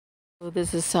So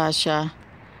this is Sasha.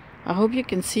 I hope you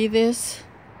can see this.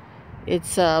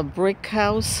 It's a brick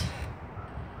house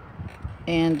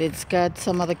and it's got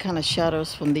some other kind of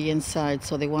shutters from the inside,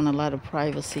 so they want a lot of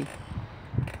privacy.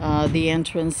 The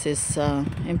entrance is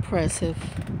impressive,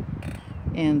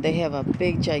 and they have a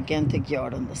big gigantic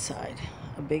yard on the side.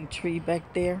 A big tree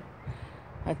back there.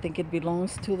 I think it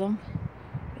belongs to them,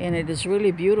 and it is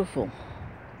really beautiful.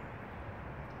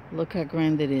 Look how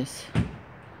grand it is.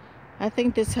 I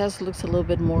think this house looks a little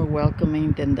bit more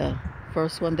welcoming than the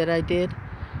first one that I did.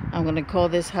 I'm going to call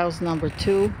this house number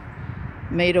 2,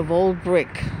 made of old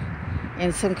brick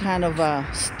and some kind of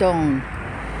stone.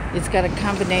 It's got a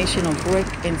combination of brick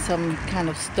and some kind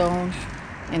of stone,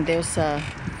 and there's a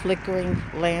flickering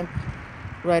lamp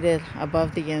right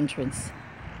above the entrance.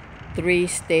 3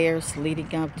 stairs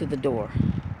leading up to the door.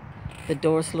 The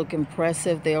doors look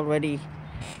impressive. They already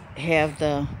have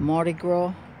the Mardi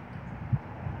Gras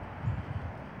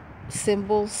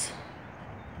symbols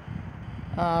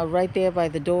right there by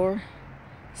the door,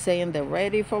 saying they're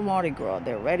ready for Mardi Gras.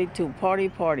 They're ready to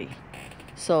party.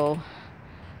 So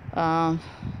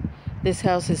this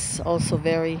house is also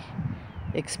very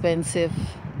expensive,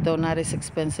 though not as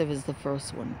expensive as the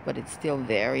first one, but it's still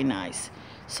very nice.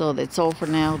 So that's all for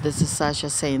now. This is Sasha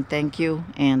saying thank you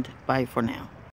and bye for now.